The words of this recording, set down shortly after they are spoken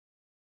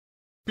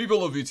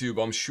People of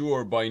YouTube, I'm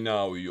sure by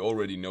now you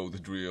already know the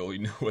drill, you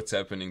know what's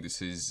happening.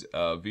 This is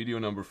video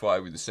number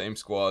 5 with the same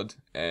squad,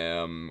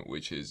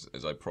 which is,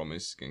 as I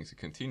promised, going to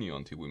continue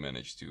until we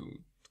manage to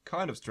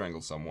kind of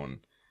strangle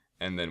someone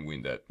and then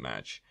win that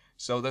match.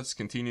 So that's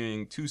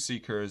continuing 2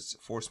 Seekers,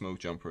 4 Smoke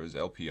Jumpers,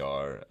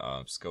 LPR,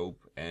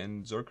 Scope,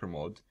 and Zerker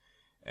mod.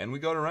 And we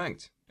got a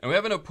ranked. And we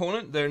have an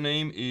opponent, their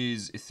name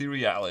is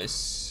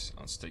Etherealis.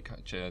 Let's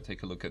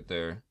take a look at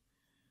their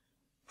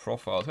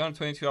profile.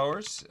 222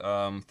 hours.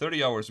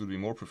 30 hours would be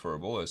more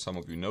preferable, as some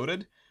of you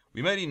noted.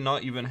 We may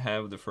not even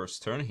have the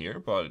first turn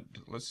here, but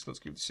let's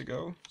give this a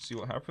go. See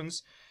what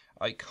happens.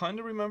 I kind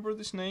of remember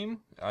this name.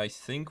 I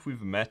think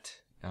we've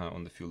met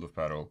on the field of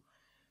battle,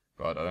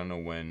 but I don't know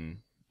when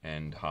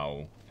and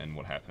how and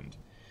what happened.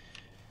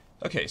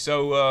 Okay,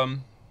 so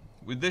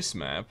with this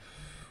map,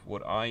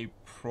 what I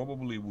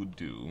probably would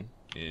do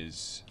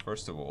is,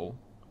 first of all,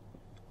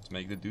 let's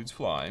make the dudes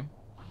fly.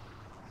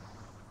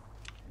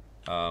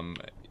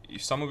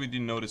 If some of you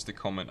didn't notice the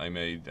comment I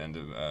made and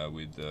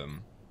with the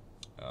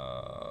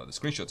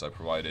screenshots I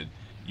provided,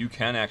 you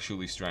can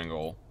actually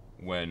strangle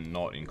when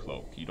not in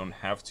cloak. You don't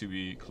have to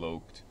be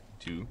cloaked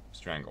to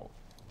strangle.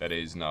 That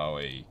is now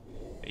a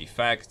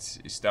fact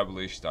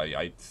established.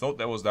 I thought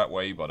that was that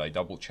way, but I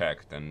double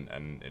checked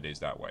and it is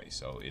that way.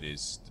 So it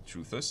is the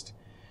truthest.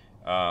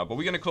 But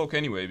we're gonna cloak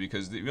anyway,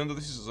 because even though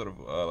this is sort of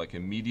like a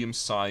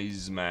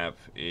medium-sized map,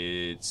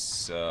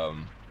 it's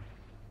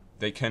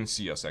they can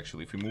see us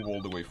actually. If we move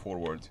all the way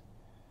forward,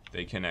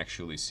 they can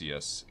actually see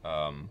us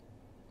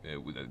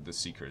with the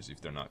Seekers if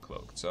they're not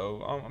cloaked.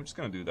 So I'm just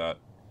gonna do that.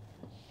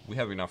 We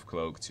have enough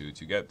cloak to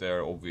get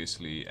there,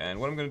 obviously. And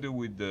what I'm gonna do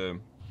with the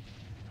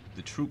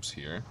troops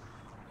here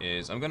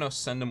is I'm gonna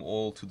send them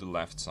all to the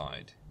left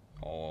side.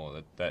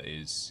 Or that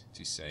is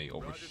to say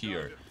over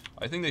here.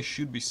 I think they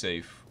should be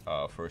safe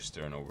first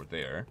turn over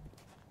there.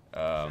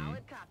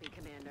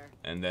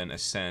 And then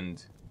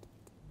ascend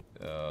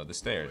the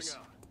stairs.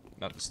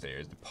 Not the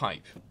stairs, the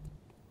pipe.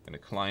 Gonna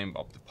climb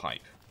up the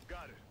pipe.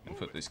 And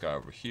put this guy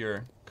over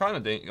here. Kind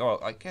of, well,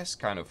 I guess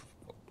kind of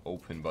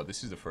open, but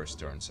this is the first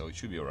turn, so it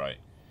should be alright.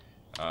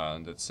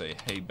 Let's say,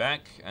 hey,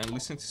 back, and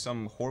listen to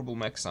some horrible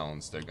mech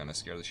sounds. They're gonna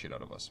scare the shit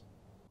out of us.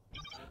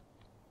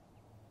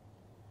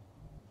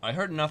 I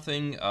heard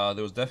nothing.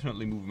 There was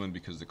definitely movement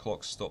because the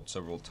clock stopped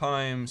several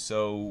times.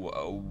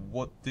 So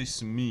what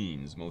this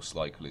means, most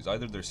likely, is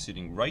either they're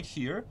sitting right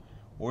here,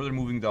 or they're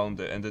moving down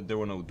the, and there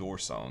were no door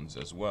sounds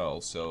as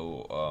well,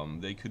 so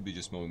they could be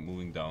just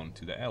moving down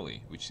to the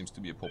alley, which seems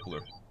to be a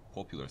popular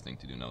thing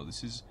to do now.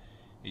 This is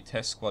a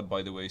test squad,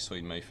 by the way, so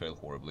it may fail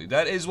horribly.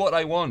 That is what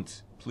I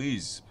want!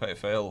 Please,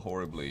 fail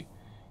horribly,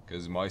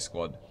 because my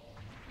squad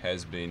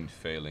has been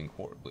failing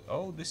horribly.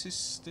 Oh, this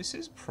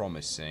is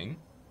promising.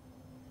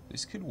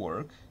 This could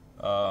work.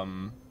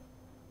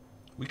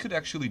 We could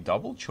actually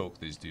double choke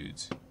these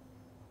dudes.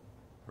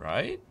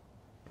 Right?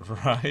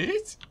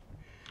 Right?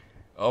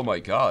 Oh my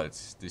god,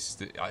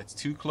 it's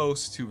too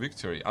close to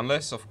victory.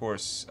 Unless, of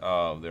course,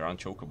 they're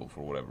unchokeable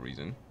for whatever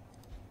reason.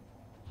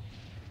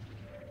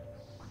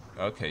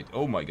 Okay,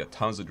 oh my god,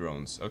 tons of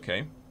drones.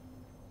 Okay.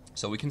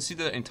 So we can see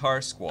the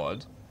entire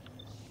squad.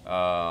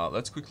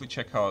 Let's quickly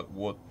check out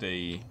what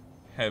they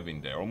have in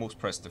there. Almost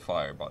pressed the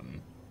fire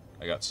button.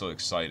 I got so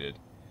excited.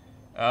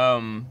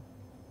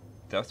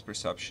 Depth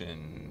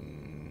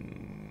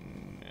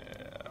perception.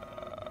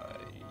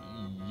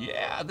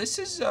 Yeah, this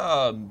is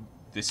a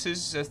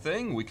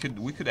thing. We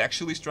could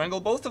actually strangle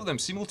both of them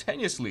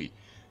simultaneously.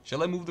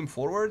 Shall I move them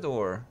forward,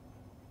 or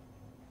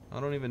I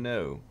don't even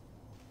know.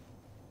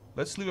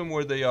 Let's leave them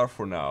where they are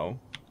for now,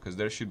 because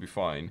they should be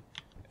fine,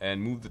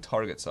 and move the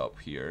targets up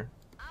here.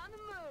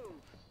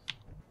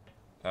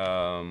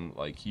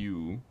 Like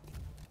you.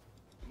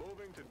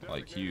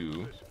 Like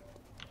you.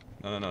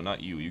 No,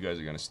 not you. You guys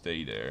are gonna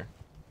stay there.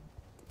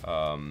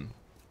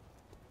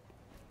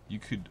 You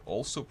could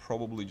also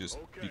probably just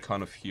be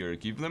kind of here.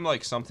 Give them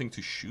like something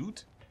to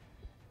shoot.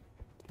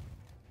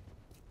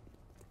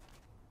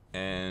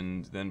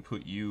 And then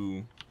put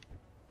you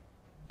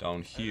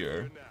down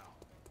here.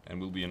 And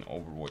we'll be in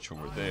Overwatch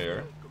over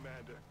there.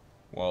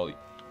 While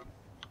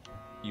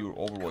you're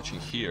overwatching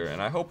here.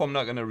 And I hope I'm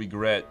not gonna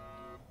regret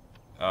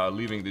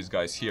leaving these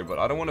guys here. But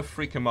I don't want to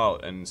freak them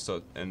out and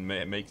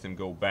make them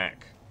go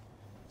back.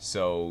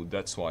 So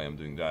that's why I'm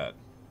doing that.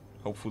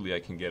 Hopefully I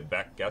can get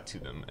to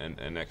them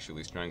and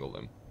actually strangle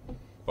them.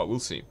 But we'll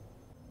see.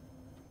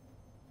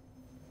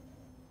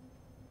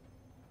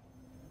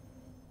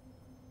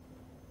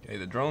 Okay,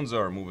 the drones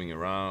are moving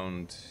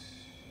around.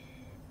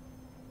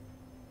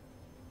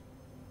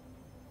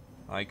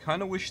 I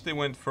kind of wish they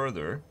went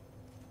further.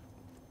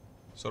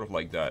 Sort of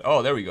like that.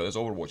 Oh, there we go. There's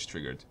Overwatch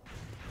triggered.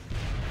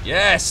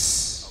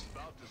 Yes!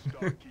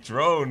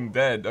 Drone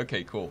dead.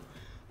 Okay, cool.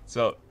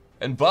 So,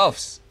 and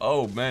buffs.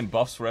 Oh man,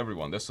 buffs for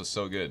everyone. This was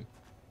so good.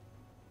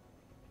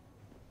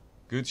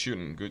 Good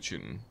shooting, good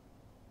shooting.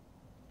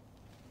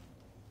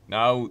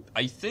 Now,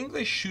 I think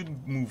they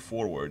should move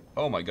forward.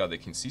 Oh my god, they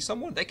can see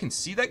someone? They can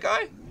see that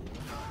guy?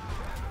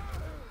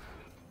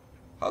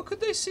 How could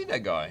they see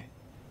that guy?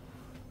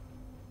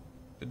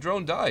 The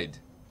drone died.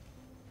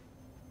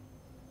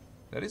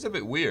 That is a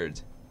bit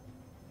weird.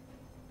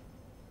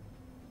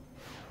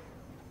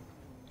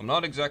 I'm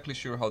not exactly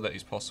sure how that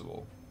is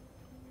possible.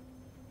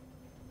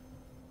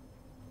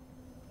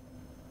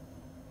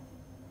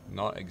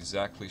 Not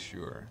exactly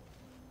sure.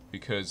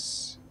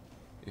 Because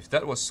if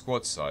that was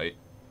squad site...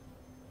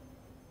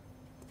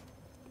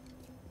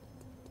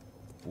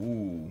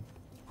 Ooh,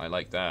 I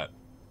like that.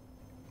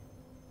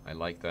 I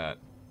like that.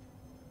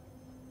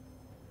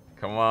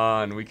 Come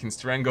on, we can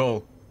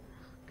strangle.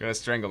 Gonna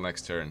strangle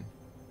next turn.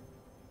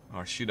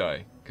 Or should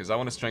I? Because I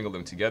want to strangle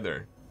them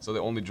together. So that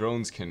only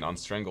drones can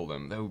unstrangle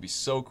them. That would be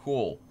so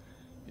cool.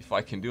 If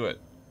I can do it.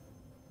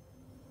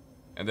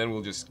 And then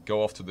we'll just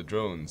go after the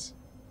drones.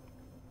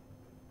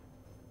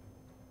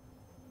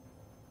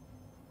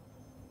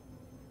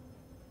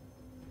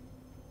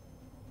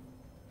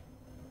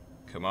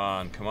 Come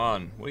on, come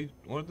on. What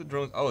are the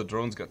drones? Oh, the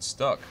drones got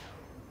stuck.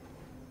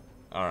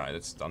 Alright,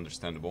 that's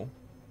understandable.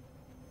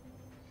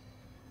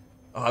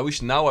 Oh, I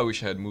wish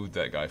I had moved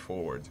that guy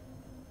forward.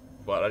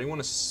 But I didn't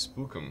want to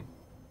spook him.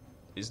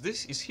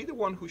 Is he the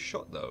one who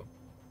shot though?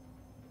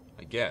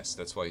 I guess,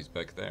 that's why he's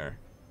back there.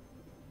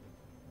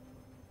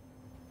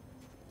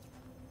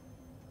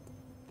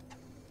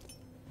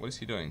 What is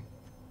he doing?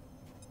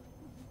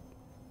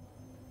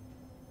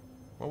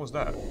 What was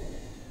that?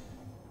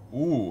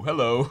 Ooh,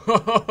 hello.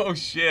 Oh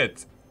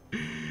shit.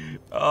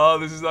 Oh,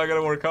 this is not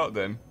gonna work out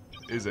then,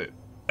 is it?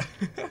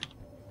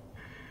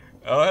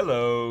 Oh,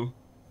 hello.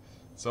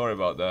 Sorry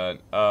about that.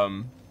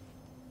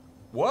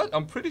 What?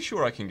 I'm pretty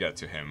sure I can get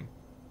to him.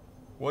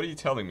 What are you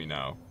telling me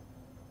now?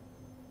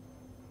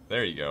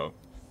 There you go.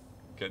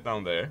 Get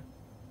down there.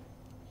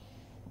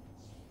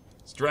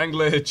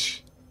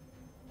 Stranglage!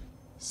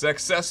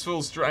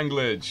 Successful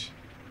stranglage!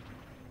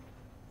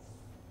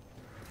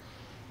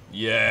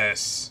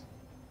 Yes!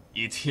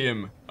 Eat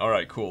him!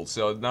 Alright, cool.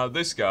 So now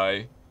this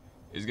guy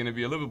is gonna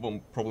be a little bit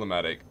more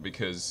problematic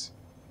because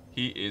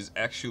he is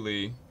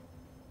actually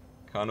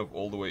kind of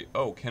all the way...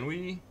 Oh, can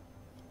we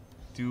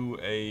do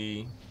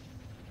a...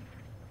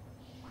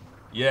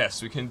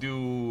 Yes, we can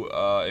do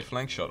a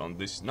flank shot on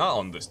this... Not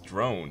on this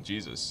drone,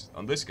 Jesus.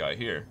 On this guy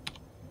here.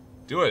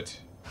 Do it!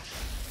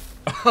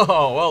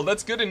 Oh, well,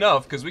 that's good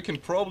enough, because we can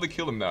probably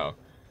kill him now.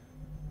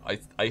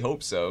 I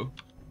hope so.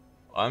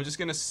 I'm just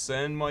gonna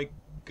send my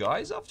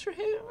guys after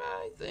him,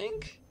 I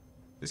think.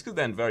 This could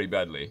end very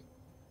badly.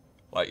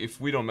 Like, if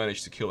we don't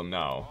manage to kill him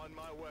now,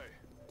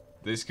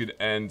 this could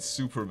end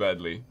super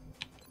badly.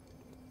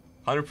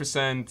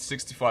 100%,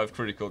 65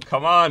 critical.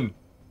 Come on!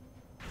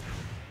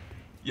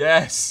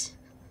 Yes!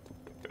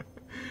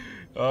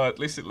 Oh, at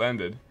least it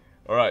landed.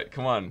 Alright,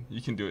 come on.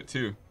 You can do it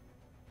too.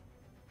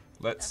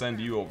 Let's send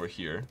you over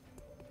here.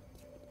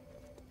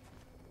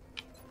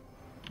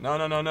 No,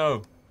 no, no,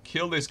 no.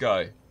 Kill this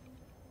guy.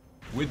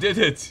 We did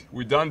it!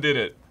 We done did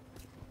it.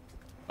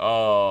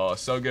 Oh,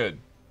 so good.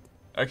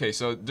 Okay,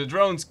 so the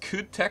drones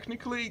could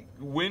technically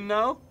win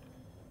now,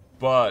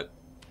 but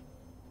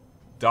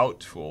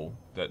doubtful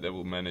that they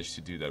will manage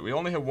to do that. We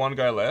only have one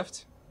guy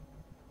left.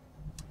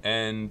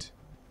 And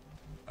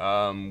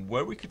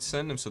where we could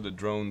send them so the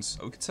drones...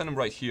 Oh, we could send them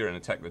right here and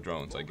attack the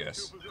drones, I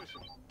guess.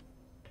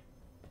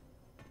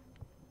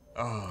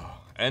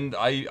 Oh, and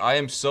I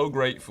am so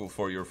grateful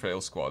for your fail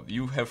squad.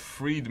 You have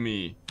freed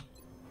me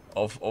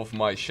of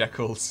my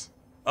shackles.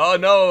 Oh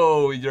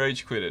no, you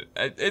rage quit it.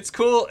 It's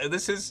cool.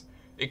 This is...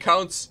 It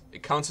counts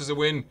as a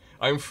win.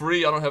 I'm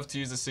free. I don't have to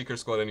use the Seeker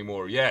squad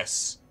anymore.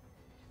 Yes.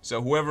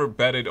 So whoever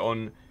betted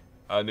on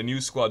the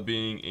new squad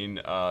being in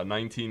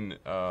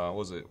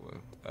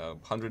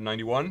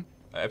 191?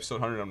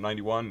 Episode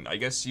 191. I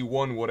guess you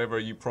won whatever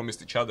you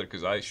promised each other,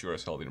 because I sure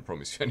as hell didn't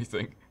promise you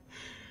anything.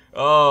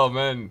 Oh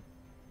man.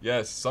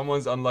 Yes,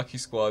 someone's unlucky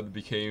squad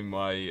became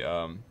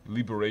my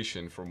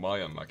liberation from my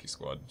unlucky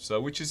squad.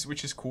 So which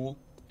is cool.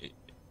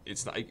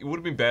 It's not, it would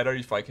have been better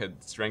if I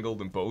had strangled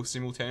them both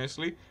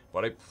simultaneously,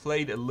 but I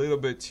played a little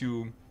bit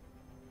too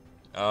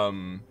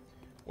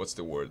what's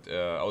the word?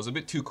 I was a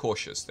bit too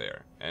cautious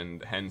there,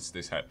 and hence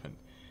this happened.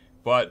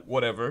 But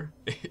whatever,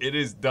 it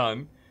is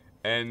done,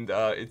 and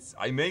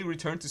I may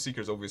return to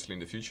Seekers obviously in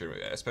the future,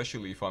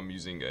 especially if I'm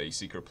using a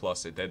Seeker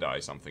plus a Deadeye,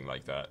 something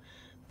like that.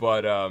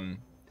 But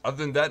other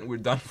than that, we're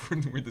done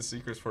with the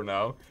Seekers for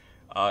now.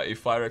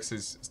 If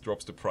Firex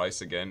drops the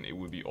price again, it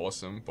would be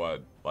awesome,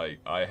 but like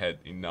I had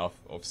enough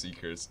of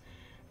Seekers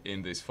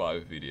in these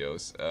 5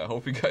 videos.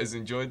 Hope you guys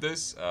enjoyed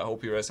this.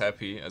 Hope you're as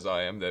happy as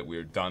I am that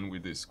we're done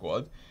with this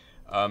squad.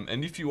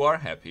 And if you are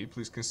happy,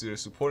 please consider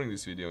supporting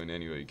this video in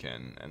any way you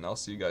can, and I'll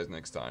see you guys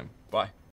next time. Bye.